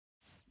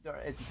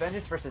It's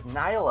Vengeance versus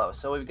Nilos.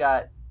 So we've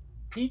got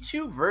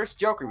PaoPAo versus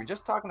Joker. We're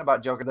just talking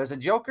about Joker. There's a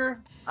Joker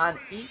on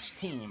each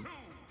team.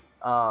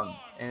 And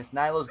it's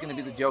Nilos going to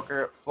be the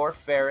Joker for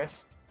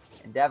Ferris.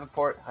 And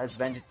Davenport has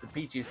Vengeance to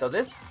PaoPAo. So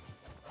this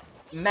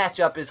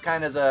matchup is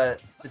kind of the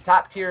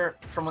top tier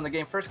from when the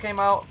game first came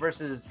out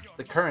versus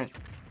the current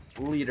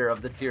leader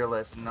of the tier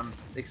list. And I'm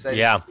excited.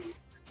 Yeah.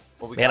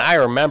 Man, I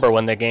remember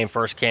when the game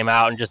first came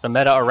out and just the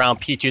meta around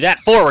PaoPAo. That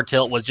forward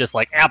tilt was just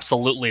like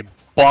absolutely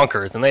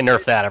bonkers, and they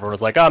nerfed that. Everyone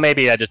was like, "Oh,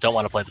 maybe I just don't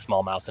want to play the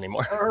small mouse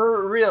anymore."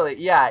 Really?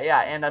 Yeah.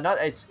 And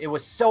it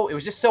was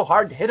just so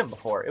hard to hit him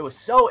before. It was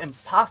so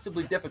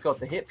impossibly difficult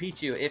to hit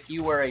PaoPAo if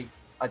you were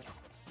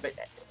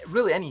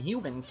really any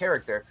human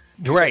character.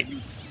 Right.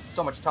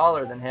 So much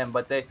taller than him,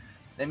 but they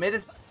made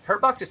his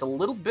hurtbox just a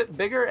little bit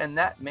bigger, and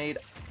that made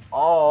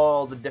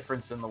all the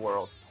difference in the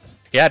world.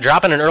 Yeah,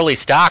 dropping an early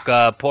stock,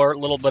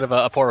 little bit of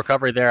a poor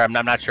recovery there. I'm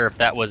not sure if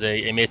that was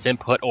a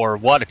misinput or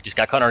what, if he just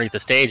got cut underneath the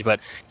stage, but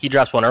he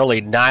drops one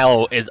early.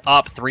 Nile is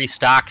up 3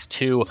 stocks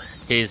to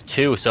his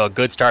 2, so a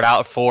good start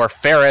out for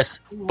Ferris,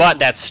 but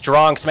that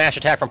strong smash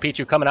attack from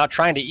PaoPAo coming out,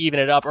 trying to even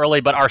it up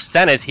early, but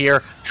Arsene is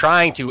here,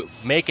 trying to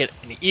make it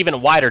an even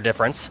wider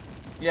difference.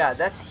 Yeah,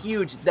 that's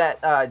huge.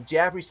 That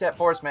jab reset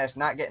forward smash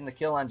not getting the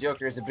kill on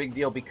Joker is a big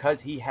deal because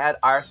he had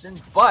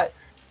Arsene, but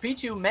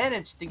PaoPAo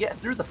managed to get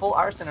through the full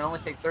Arsene and only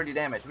take 30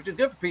 damage, which is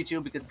good for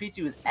PaoPAo because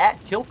PaoPAo is at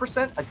kill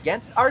percent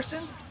against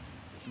Arsene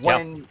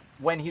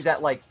when he's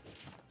at like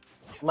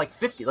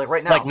 50, like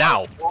right now. Like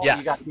now, yes.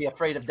 You got to be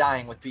afraid of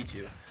dying with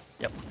PaoPAo.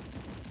 Yep.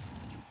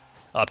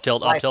 Up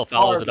tilt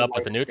follows it up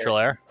with the neutral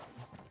air.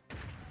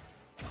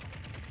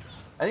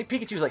 I think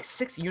Pikachu's like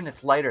 6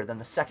 units lighter than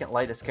the second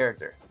lightest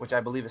character, which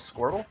I believe is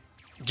Squirtle.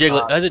 Is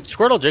it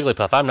Squirtle,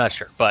 Jigglypuff? I'm not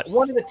sure, but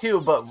one of the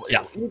two. But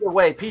yeah. Either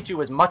way,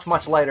 PaoPAo is much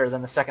lighter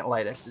than the second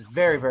lightest. It's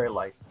very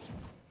light.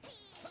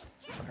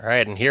 All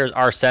right, and here's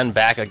Arsene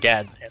back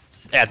again.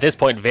 At this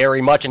point,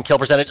 very much in kill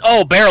percentage.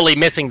 Oh, barely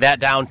missing that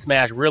down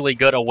smash. Really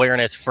good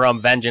awareness from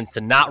Vengeance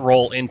to not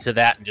roll into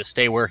that and just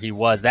stay where he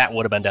was. That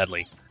would have been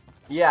deadly.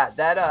 Yeah,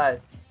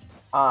 that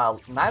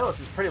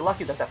Nilos is pretty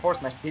lucky that force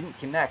smash didn't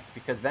connect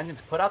because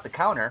Vengeance put out the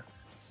counter,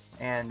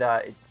 and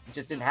it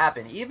just didn't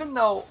happen. Even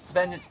though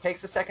Vengeance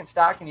takes the second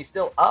stock and he's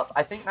still up,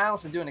 I think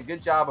Nilos is doing a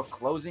good job of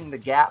closing the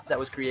gap that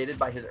was created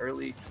by his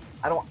early.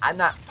 I'm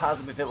not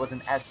positive if it was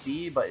an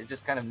SD, but it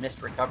just kind of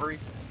missed recovery.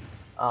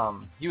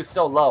 He was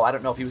so low, I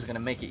don't know if he was going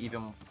to make it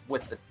even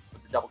with the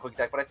double quick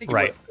attack, but I think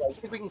I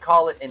think we can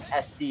call it an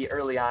SD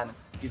early on.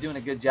 He's doing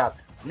a good job.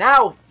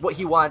 Now what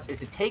he wants is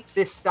to take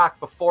this stock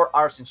before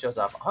Arsene shows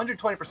up.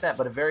 120%,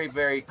 but a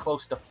very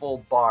close to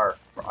full bar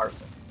for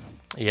Arsene.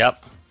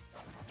 Yep.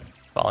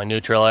 Falling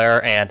neutral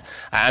air, and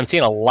I'm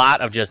seeing a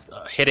lot of just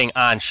hitting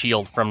on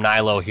shield from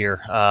Nilo here,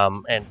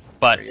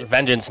 but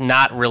Vengeance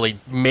not really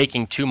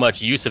making too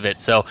much use of it.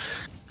 So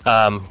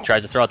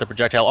tries to throw out the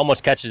projectile,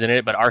 almost catches in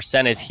it, but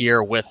Arsene is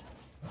here with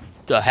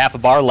half a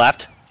bar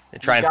left to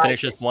try and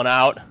finish this one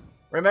out.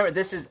 Remember,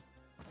 this is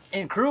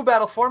in crew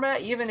battle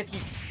format. Even if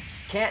you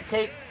can't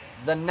take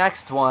the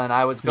next one,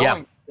 I was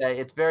going to say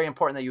it's very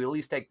important that you at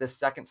least take this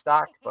second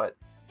stock, but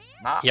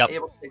not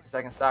able to take the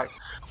second stocks.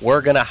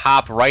 We're going to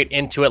hop right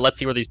into it. Let's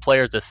see where these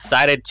players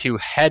decided to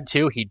head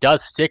to. He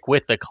does stick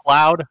with the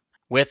Cloud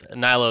with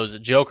Nilo's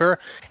Joker.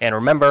 And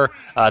remember,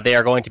 they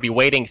are going to be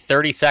waiting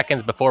 30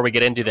 seconds before we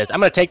get into this. I'm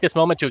going to take this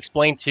moment to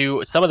explain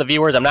to some of the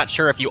viewers. I'm not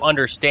sure if you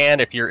understand,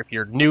 if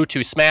you're new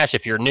to Smash,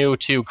 if you're new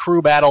to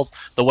crew battles,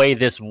 the way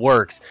this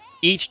works.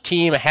 Each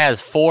team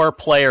has 4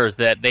 players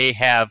that they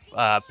have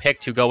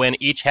picked to go in.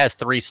 Each has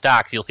 3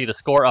 stocks. You'll see the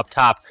score up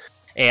top.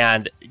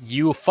 And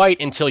you fight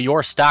until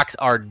your stocks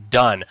are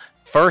done.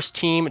 First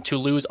team to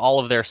lose all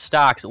of their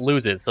stocks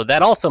loses. So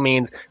that also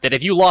means that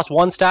if you lost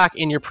 1 stock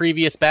in your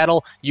previous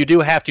battle, you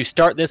do have to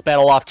start this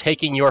battle off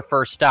taking your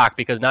first stock,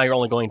 because now you're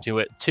only going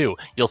to 2.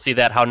 You'll see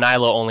that how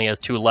Nilo only has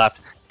 2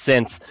 left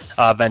since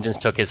Vengeance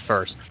took his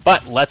first.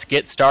 But let's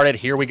get started.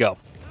 Here we go.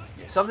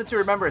 Something to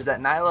remember is that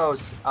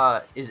Nilos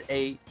is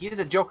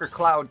a Joker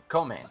Cloud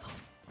co-main.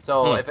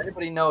 So if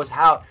anybody knows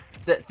how.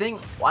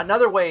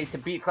 Another way to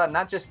beat Cloud,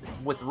 not just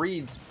with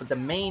reads, but the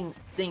main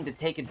thing to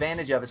take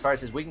advantage of as far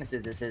as his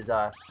weaknesses is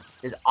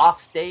his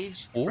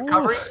off-stage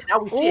recovery. Now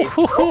we see it.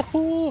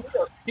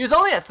 He was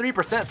only at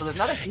 3%, so there's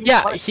not a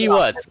huge he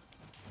was.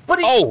 But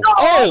he down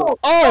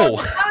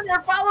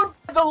there followed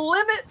the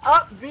limit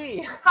up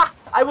B.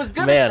 I was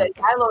gonna say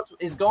Nilos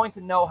is going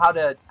to know how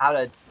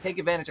to take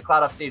advantage of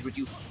Cloud off stage, which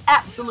you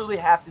absolutely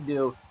have to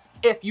do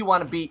if you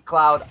want to beat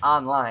Cloud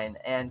online.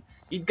 And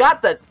he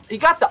got the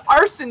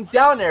Arsene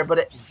down there, but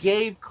it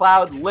gave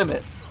Cloud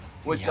limit,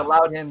 which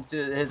allowed him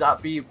to his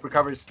up B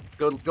recovers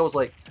goes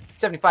like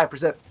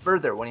 75%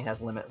 further when he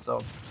has limit.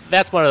 So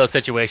that's one of those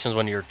situations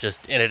when you're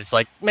just in it. It's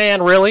like,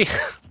 man, really,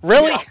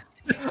 really.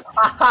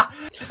 Yeah.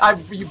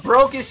 You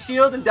broke his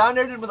shield and down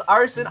there with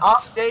Arsene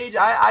off stage.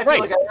 I feel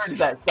like I earned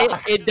that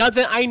stock. It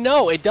doesn't. I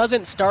know it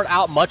doesn't start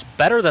out much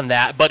better than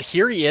that, but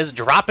here he is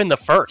dropping the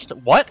first.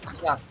 What?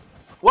 Yeah.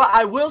 Well,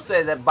 I will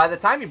say that by the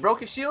time he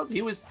broke his shield,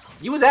 he was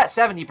at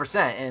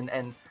 70%,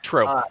 and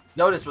True.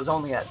 Notice was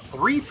only at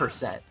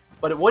 3%.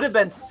 but it would have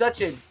been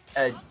such a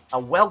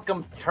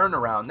welcome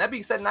turnaround. That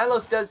being said,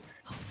 Nilos does.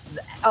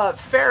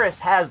 Ferris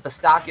has the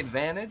stock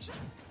advantage,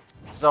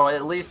 so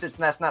at least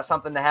that's not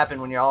something to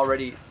happen when you're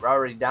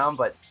already down.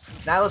 But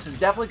Nilos is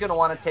definitely going to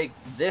want to take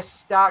this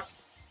stock,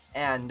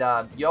 and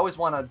you always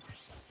want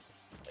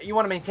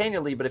to maintain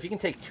your lead. But if you can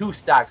take 2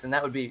 stocks, then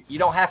that would be, you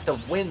don't have to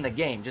win the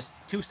game. Just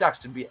 2 stocks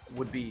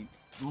would be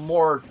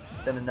more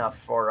than enough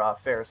for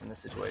Ferris in this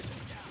situation.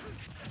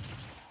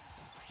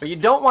 But you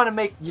don't want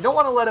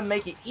to let them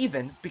make it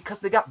even, because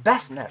they got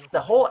BestNess.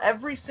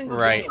 Every single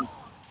game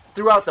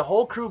throughout the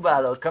whole crew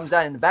battle, it comes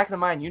down in the back of the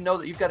mind. You know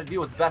that you've got to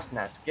deal with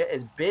BestNess. Get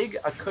as big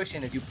a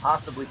cushion as you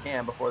possibly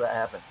can before that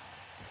happens.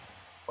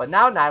 But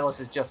now Nilos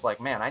is just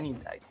like, man,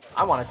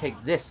 I want to take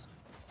this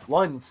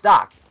 1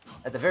 stock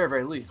at the very,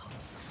 very least.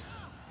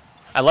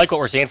 I like what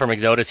we're seeing from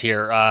XODS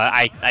here.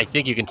 I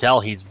think you can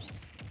tell he's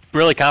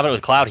really confident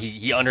with Cloud.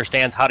 He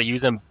understands how to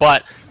use him,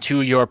 but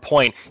to your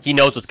point, he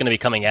knows what's going to be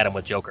coming at him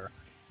with Joker.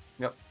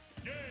 Yep.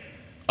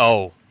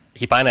 Oh,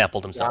 he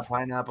pineappled himself.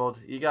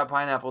 You got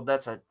pineappled.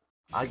 That's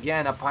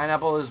again, a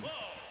pineapple is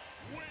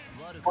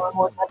far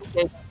more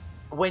complicated.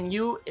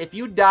 If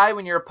you die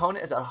when your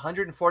opponent is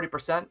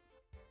 140%,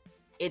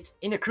 it's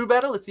in a crew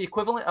battle, it's the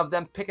equivalent of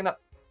them picking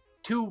up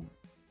 2,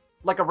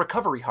 like a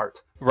recovery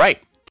heart.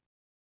 Right.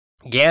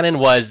 Ganon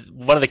was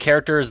one of the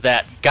characters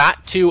that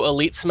got to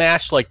Elite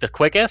Smash like the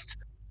quickest,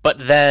 but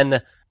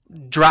then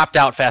dropped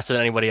out faster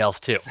than anybody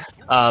else too.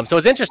 So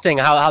it's interesting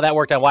how that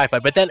worked on Wi-Fi.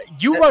 But then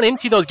you run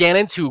into those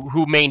Ganons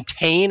who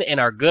maintain and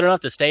are good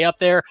enough to stay up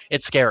there.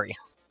 It's scary.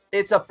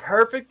 It's a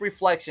perfect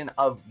reflection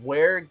of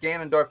where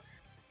Ganondorf.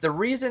 The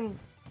reason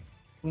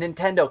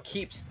Nintendo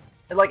keeps,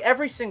 like,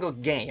 every single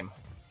game,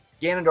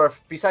 Ganondorf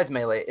besides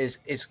Melee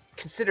is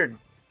considered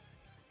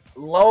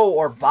low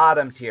or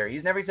bottom tier.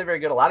 He's never very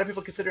good. A lot of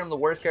people consider him the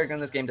worst character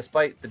in this game,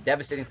 despite the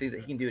devastating things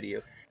that he can do to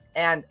you.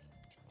 And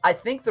I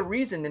think the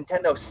reason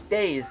Nintendo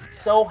stays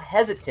so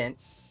hesitant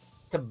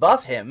to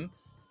buff him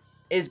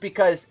is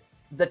because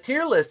the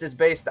tier list is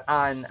based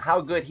on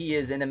how good he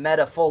is in a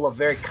meta full of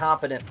very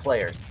competent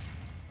players.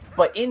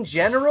 But in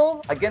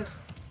general, against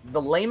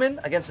the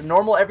layman, against a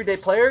normal everyday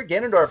player,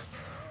 Ganondorf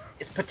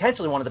is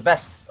potentially one of the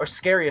best or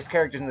scariest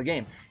characters in the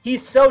game.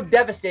 He's so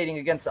devastating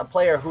against a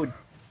player who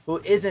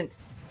isn't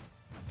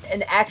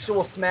an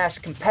actual Smash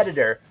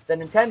competitor that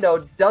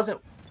Nintendo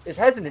is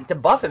hesitant to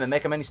buff him and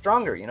make him any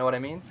stronger. You know what I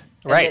mean?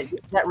 Right. And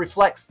that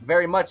reflects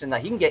very much in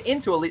that he can get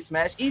into Elite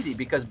Smash easy,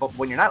 because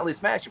when you're not Elite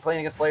Smash, you're playing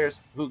against players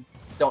who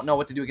don't know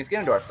what to do against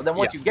Ganondorf. But then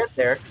once you get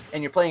there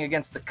and you're playing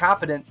against the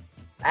competent,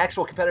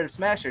 actual competitive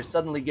Smashers,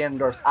 suddenly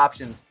Ganondorf's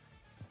options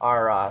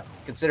are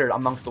considered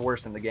amongst the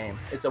worst in the game.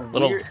 It's a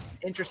weird,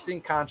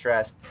 interesting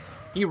contrast.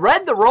 He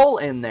read the roll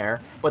in there,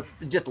 but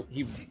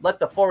he let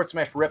the forward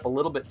smash rip a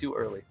little bit too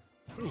early.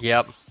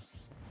 Yep.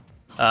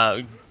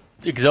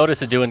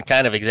 XODS is doing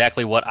kind of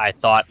exactly what I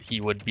thought he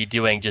would be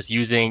doing, just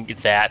using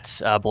that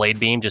blade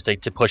beam just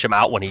to push him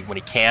out when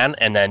he can,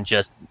 and then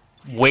just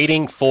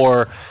waiting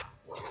for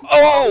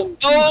oh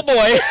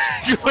boy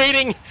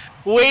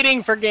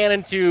waiting for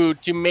Ganon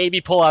to maybe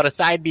pull out a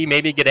side B,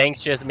 maybe get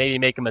anxious, maybe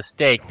make a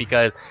mistake,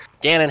 because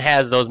Ganon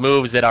has those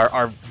moves that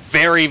are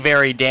very,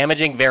 very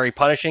damaging, very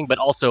punishing, but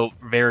also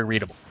very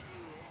readable.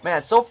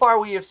 Man, so far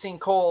we have seen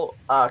Cole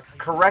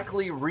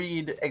correctly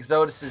read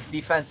XODS'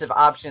 defensive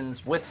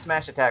options with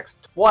smash attacks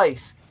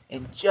twice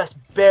and just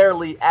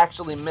barely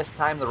actually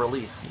mistime the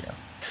release. Yeah.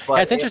 But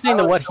yeah, it's interesting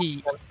that what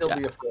he... I'd still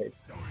be afraid.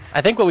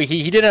 I think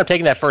he did end up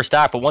taking that first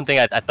stock, but one thing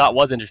I thought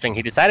was interesting,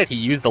 he decided he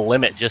used the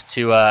limit just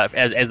to,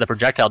 as the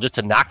projectile, just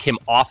to knock him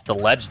off the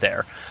ledge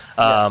there.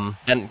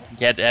 Then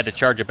he had to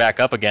charge it back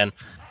up again.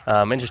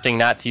 Interesting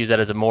not to use that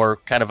as a more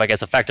kind of, I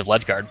guess, effective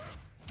ledge guard.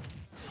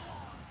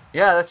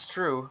 Yeah, that's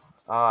true.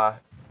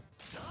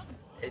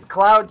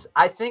 Clouds,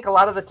 I think a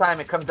lot of the time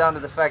it comes down to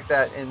the fact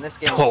that in this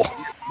game,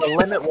 the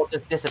limit will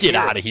just disappear.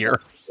 Get out of here.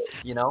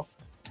 You know?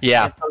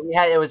 Yeah. So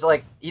it was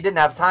like he didn't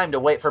have time to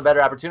wait for a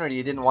better opportunity.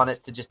 He didn't want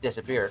it to just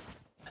disappear.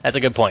 That's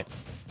a good point.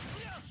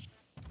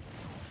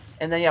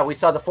 And then, yeah, we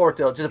saw the forward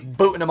tilt just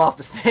booting him off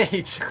the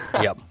stage.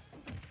 Yep.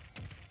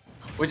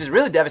 Which is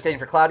really devastating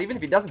for Cloud, even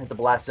if he doesn't hit the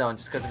blast zone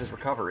just because of his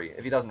recovery,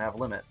 if he doesn't have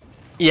limit.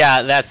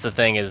 Yeah, that's the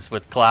thing is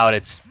with Cloud,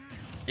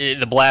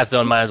 the blast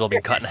zone might as well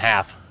be cut in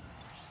half.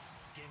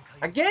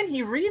 Again,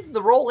 he reads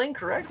the roll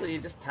incorrectly. He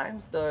just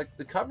times the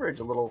coverage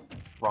a little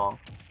wrong.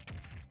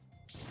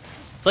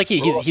 It's like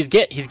he's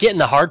getting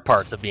the hard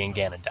parts of being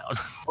Ganon down.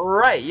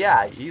 Right,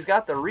 yeah. He's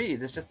got the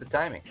reads. It's just the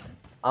timing.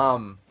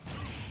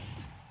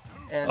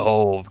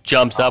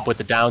 Jumps up with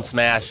the down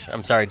smash.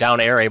 I'm sorry,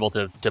 down air, able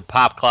to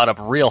pop Cloud up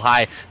real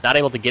high. Not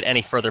able to get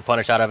any further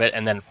punish out of it,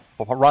 and then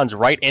runs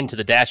right into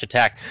the dash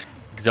attack.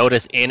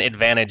 XODS in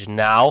advantage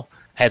now.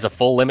 Has a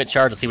full limit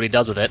charge. Let's see what he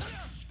does with it.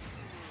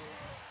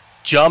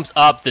 Jumps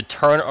up the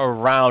turn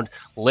around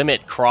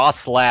limit cross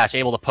slash,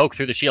 able to poke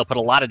through the shield, put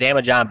a lot of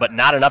damage on, but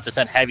not enough to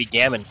send heavy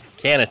cannon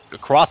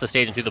across the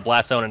stage and through the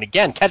blast zone. And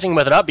again, catching him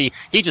with an up B,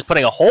 he's just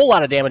putting a whole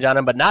lot of damage on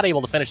him, but not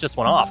able to finish this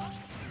one off.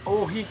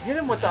 Oh, he hit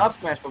him with the up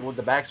smash, but with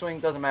the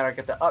backswing, doesn't matter.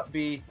 Get the up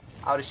B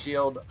out of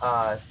shield.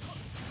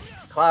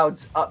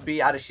 Cloud's up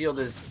B out of shield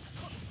is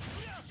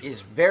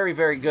very,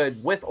 very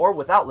good with or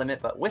without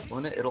limit, but with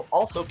limit, it'll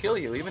also kill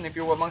you, even if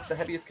you're amongst the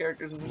heaviest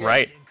characters in the game.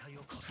 Right.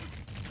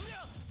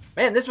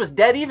 Man, this was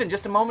dead even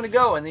just a moment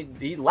ago, and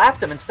he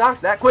lapped him in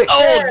stocks that quick.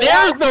 Oh,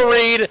 there's the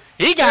read.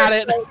 He got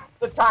it.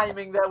 The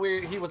timing that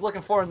he was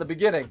looking for in the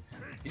beginning.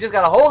 You just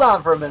got to hold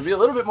on for a minute, be a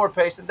little bit more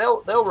patient.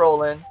 They'll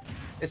roll in.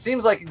 It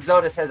seems like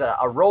XODS has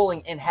a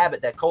rolling in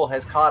habit that Cole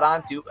has caught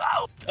on to.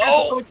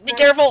 Oh, be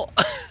careful.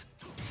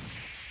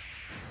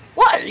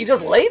 What? He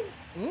just laid?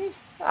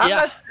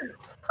 Yeah.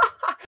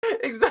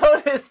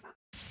 XODS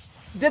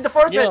did the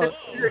first match.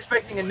 You're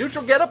expecting a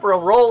neutral getup or a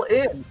roll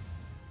in.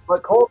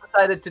 But Cole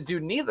decided to do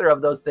neither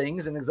of those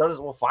things, and XODS,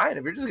 well, fine.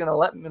 If you're just gonna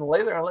let me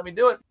lay there and let me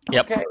do it,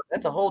 okay,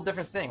 that's a whole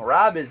different thing.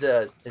 Rob is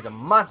a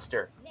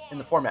monster in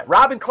the format.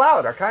 Rob and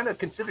Cloud are kind of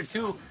considered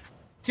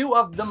two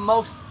of the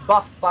most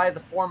buffed by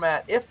the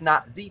format, if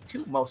not the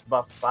two most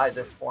buffed by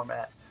this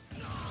format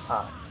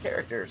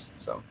characters.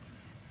 So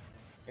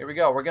here we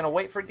go. We're gonna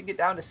wait for it to get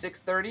down to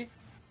 6:30,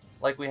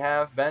 like we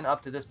have been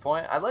up to this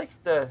point. I like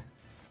the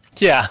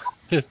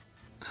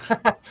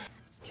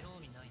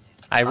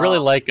I really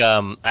like.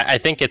 I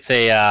think it's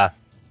a.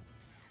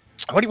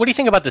 What do you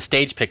think about the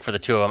stage pick for the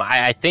two of them?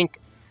 I think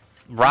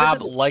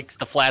Rob likes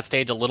the flat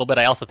stage a little bit.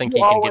 I also think he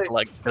can get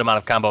like a good amount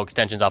of combo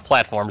extensions off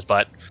platforms.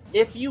 But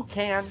if you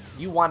can,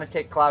 you want to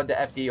take Cloud to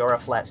FD or a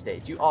flat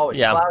stage. You always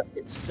Cloud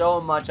gets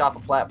so much off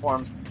of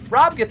platforms.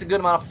 Rob gets a good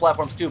amount off of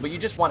platforms too, but you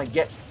just want to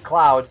get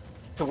Cloud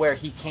to where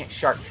he can't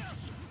shark.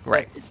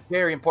 Right. It's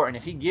very important.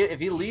 If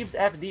he leaves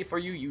FD for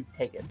you, you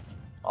take it.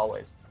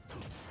 Always.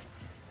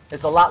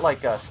 It's a lot like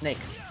Snake.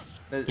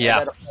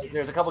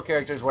 There's a couple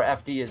characters where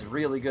FD is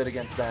really good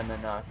against them,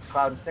 and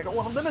Cloud and Snake are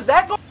one of them. Is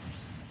that going?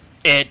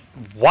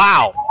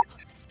 Wow.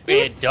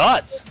 It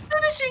does.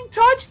 Finishing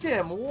touched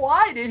him.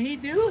 Why did he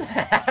do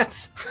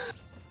that?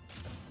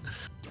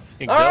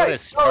 XODS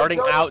starting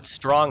out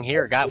strong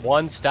here. Got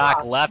one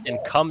stock left and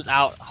comes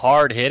out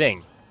hard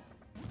hitting.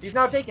 He's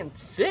now taken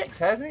 6,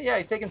 hasn't he? Yeah,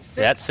 he's taken 6.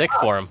 That's 6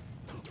 for him.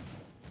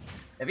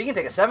 If he can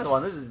take a 7th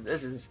one,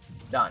 this is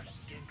done.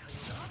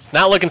 It's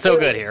not looking so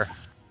good here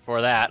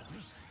for that.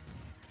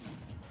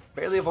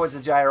 Barely avoids the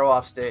gyro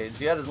off stage.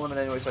 He had his limit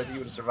anyway, so I think he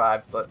would have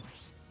survived. But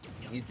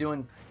he's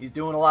doing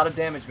a lot of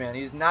damage, man.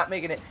 He's not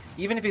making it.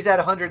 Even if he's at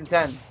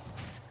 110,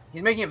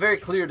 he's making it very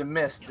clear to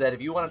Mist that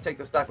if you want to take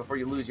the stock before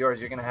you lose yours,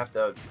 you're gonna have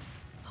to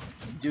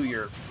do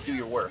your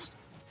worst.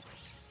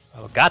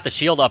 Oh, got the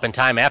shield up in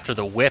time after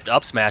the whiffed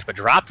up smash, but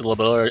dropped a little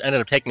bit. Or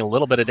ended up taking a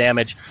little bit of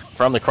damage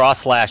from the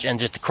cross slash, and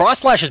just the cross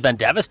slash has been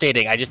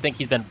devastating. I just think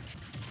he's been.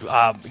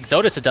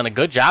 XODS has done a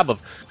good job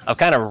of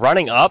kind of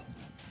running up,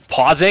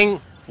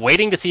 pausing,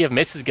 waiting to see if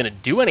Mist is going to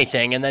do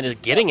anything, and then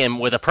just getting him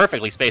with a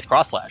perfectly spaced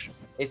cross slash.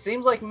 It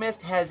seems like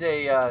Mist has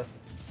a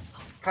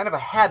kind of a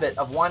habit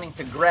of wanting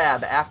to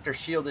grab after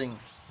shielding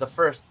the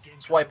first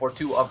swipe or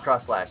two of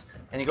cross slash.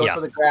 And he goes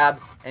for the grab,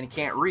 and he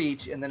can't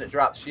reach, and then it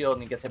drops shield,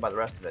 and he gets hit by the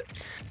rest of it.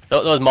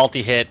 Those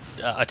multi-hit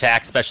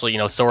attacks, especially,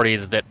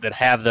 sorties that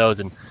have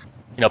those, and,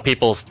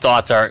 people's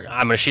thoughts are,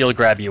 I'm going to shield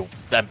grab you.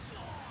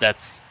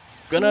 That's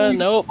gonna,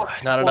 nope,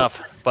 not enough.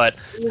 But,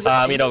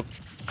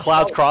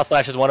 Cloud's cross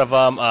slash is one of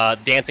them.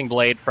 Dancing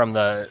Blade from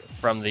the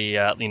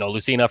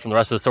Lucina from the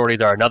rest of the sorties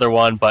are another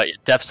one. But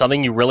that's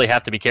something you really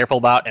have to be careful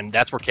about, and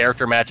that's where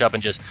character matchup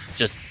and just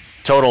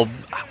total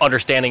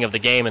understanding of the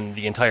game and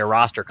the entire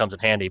roster comes in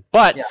handy.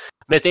 But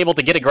Mist able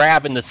to get a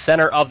grab in the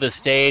center of the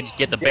stage,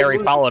 get the berry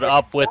followed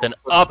up with an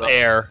up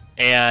air,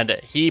 and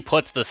he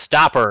puts the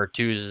stopper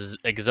to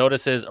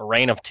XODS'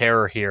 reign of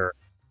terror here.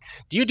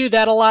 Do you do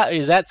that a lot?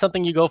 Is that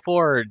something you go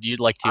for, or do you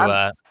like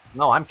to...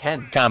 No, I'm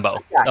Ken. Combo.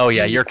 Oh,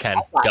 yeah, you're Ken.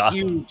 Duh.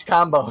 Huge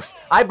combos.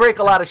 I break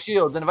a lot of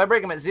shields, and if I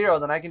break them at 0,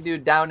 then I can do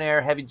down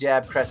air, heavy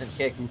jab, crescent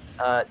kick,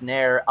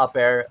 nair, up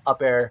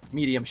air,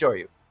 medium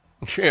shoryu.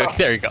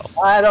 There you go.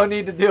 I don't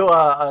need to do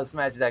a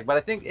smash attack, but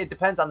I think it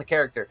depends on the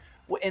character.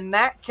 In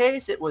that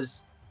case, it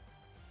was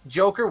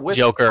Joker with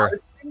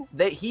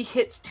that he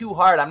hits too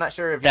hard. I'm not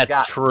sure if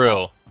that's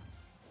true.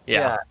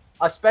 Yeah.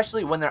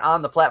 Especially when they're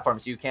on the platform,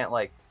 so you can't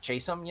like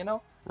chase them,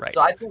 Right.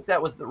 So I think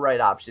that was the right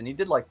option. He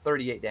did like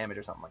 38 damage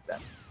or something like that.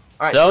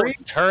 All right, so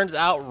turns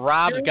out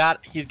Rob's got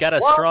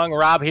a strong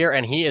Rob here,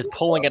 and he is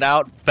pulling it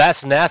out.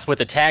 BestNess with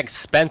the tag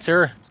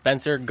Spencer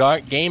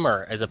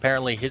Gamer is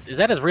apparently is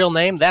that his real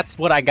name? That's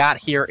what I got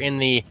here in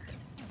the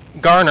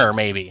Garner,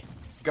 maybe.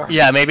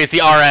 Yeah, maybe it's the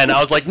RN. I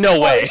was like, no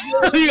way.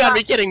 You gotta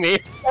be kidding me.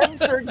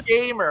 Spencer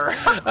Gamer.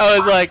 I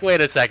was like,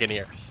 wait a second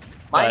here.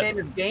 My name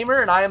is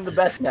Gamer, and I am the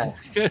BestNess.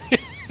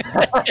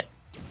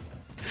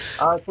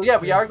 So yeah,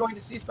 we are going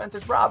to see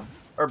Spencer's Rob,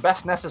 or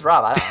BestNess's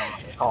Rob. I don't know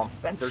what to call him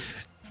Spencer.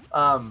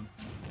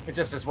 It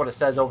just is what it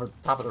says over the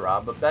top of the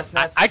Rob, but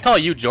BestNess. I call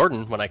you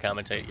Jordan when I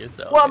commentate you.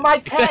 So. Well, my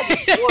tag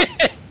is Jordan.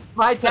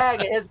 My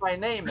tag has my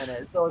name in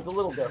it, so it's a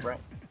little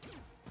different.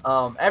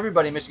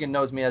 Everybody in Michigan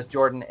knows me as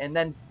Jordan, and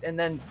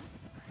then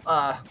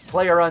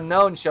Player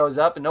Unknown shows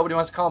up, and nobody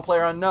wants to call him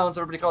Player Unknown,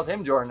 so everybody calls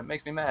him Jordan. It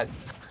makes me mad.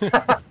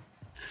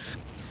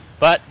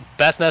 But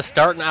BestNess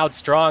starting out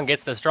strong,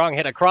 gets the strong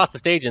hit across the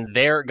stage, and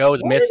there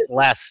goes Miss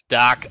last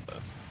stock.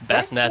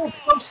 BestNess.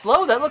 So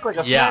slow. That looked like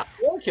a Smash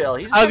 4 kill.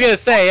 I was gonna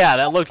say, yeah,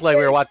 that looked like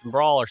we were watching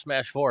Brawl or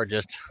Smash 4,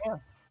 just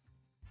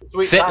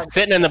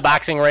sitting in the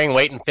boxing ring,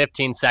 waiting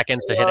 15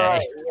 seconds to hit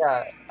A.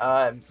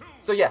 Yeah.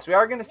 So yes, we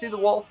are gonna see the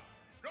Wolf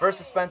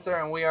versus Spencer,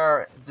 and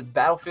it's a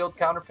battlefield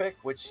counter pick,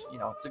 which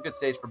it's a good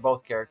stage for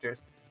both characters.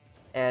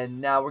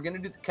 And now we're gonna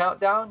do the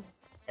countdown,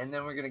 and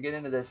then we're gonna get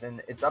into this,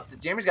 and it's up to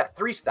Jeremy's got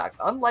 3 stocks.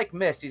 Unlike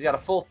Mist, he's got a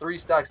full 3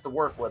 stocks to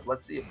work with.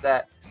 Let's see if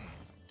that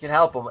can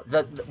help him.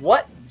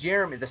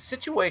 The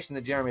situation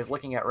that Jeremy is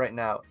looking at right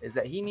now is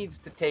that he needs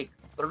to take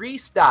 3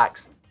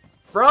 stocks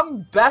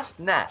from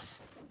BestNess,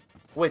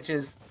 which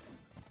is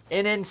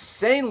an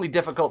insanely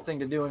difficult thing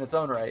to do in its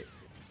own right,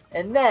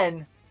 and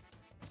then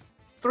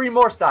 3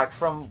 more stocks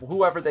from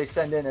whoever they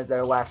send in as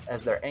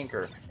their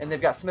anchor. And they've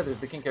got Smithers,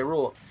 the King K.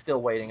 Rool,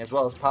 still waiting, as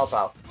well as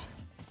PaoPAo.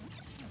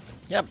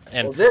 Yep.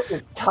 And so this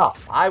is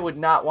tough. I would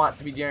not want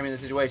to be Jeremy in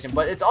this situation,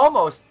 but it's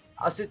almost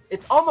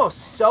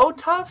so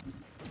tough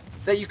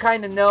that you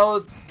kind of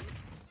know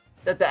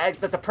that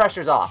the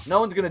pressure's off.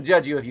 No one's gonna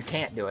judge you if you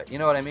can't do it. You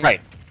know what I mean?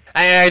 Right.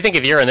 I think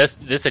if you're in this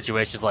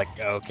situation, it's like,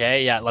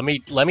 okay, yeah, let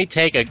me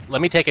take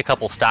a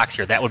couple stocks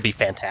here. That would be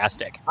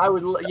fantastic. I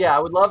would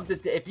love to.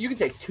 If you could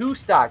take 2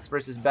 stocks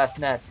versus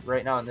BestNess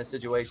right now in this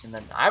situation,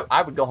 then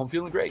I would go home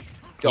feeling great.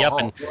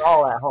 And we're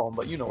all at home,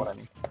 but you know what I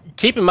mean.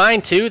 Keep in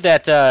mind too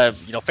that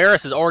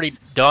Ferris has already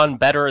done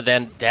better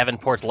than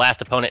Davenport's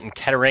last opponent in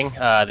Kettering.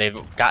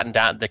 They've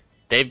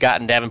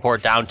gotten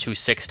Davenport down to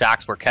 6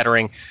 stocks, where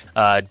Kettering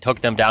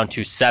took them down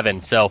to 7.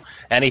 So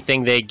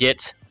anything they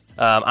get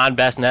on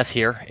BestNess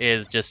here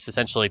is just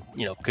essentially,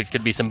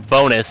 could be some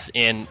bonus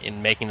in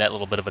making that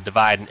little bit of a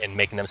divide and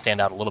making them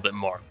stand out a little bit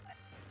more.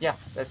 Yeah,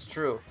 that's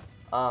true.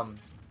 I'm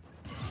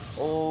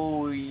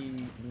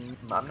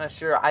not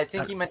sure. I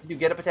think he meant to do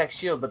get up attack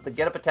shield, but the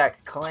get up attack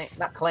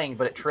not clanged,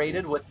 but it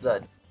traded with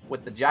the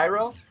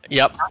gyro.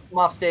 Yep. Knocked him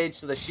off stage,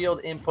 so the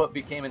shield input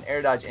became an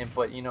air dodge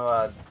input.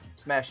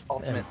 Smash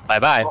ultimate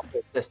bye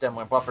system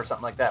when buff or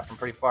something like that from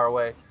pretty far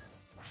away.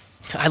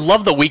 I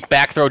love the weak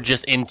back throw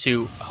just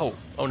into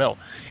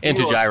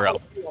into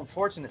gyro.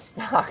 Unfortunate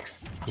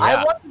stocks. Yeah. I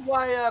wonder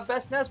why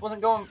BestNess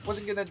wasn't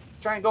gonna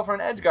try and go for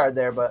an edge guard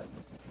there, but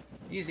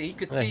easy. He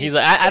could see. He's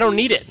like, I don't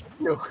need it.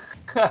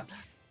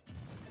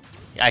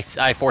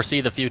 I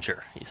foresee the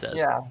future, he says.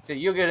 Yeah. So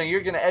you're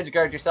gonna edge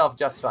guard yourself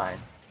just fine.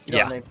 You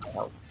don't need my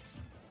help.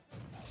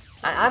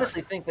 I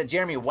honestly think that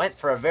Jeremy went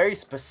for a very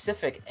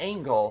specific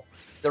angle.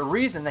 The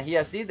reason that he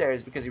SD'd there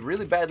is because he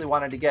really badly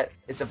wanted to get.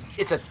 It's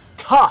a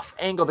tough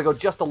angle to go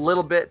just a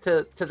little bit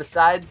to the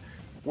side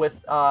with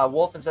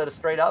Wolf instead of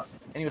straight up,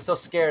 and he was so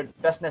scared.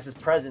 BestNess's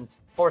presence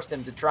forced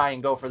him to try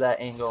and go for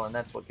that angle, and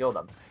that's what killed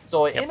him.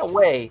 So in a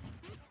way,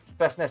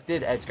 BestNess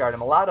did edge guard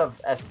him. A lot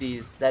of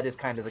SDs, that is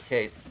kind of the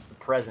case. The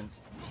presence.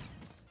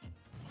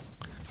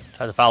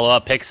 Tries to follow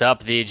up, picks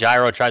up the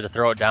gyro, tries to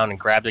throw it down and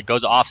grabs it,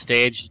 goes off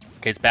stage,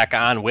 gets back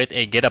on with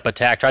a get up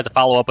attack, tries to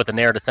follow up with a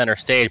nair to center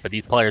stage, but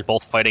these players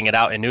both fighting it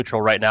out in neutral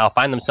right now,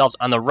 find themselves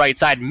on the right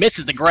side,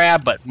 misses the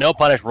grab, but no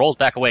punish, rolls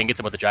back away and gets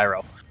him with the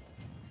gyro.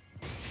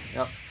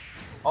 Yep.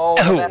 Oh,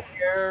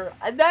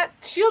 that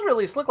shield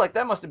release looked like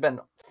that must have been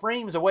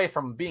frames away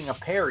from being a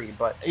parry,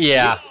 but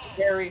yeah.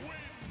 Parry,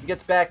 he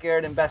gets back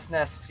aired, and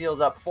BestNess seals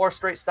up 4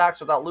 straight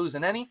stocks without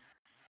losing any,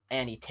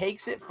 and he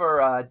takes it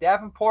for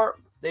Davenport.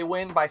 They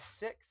win by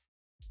 6.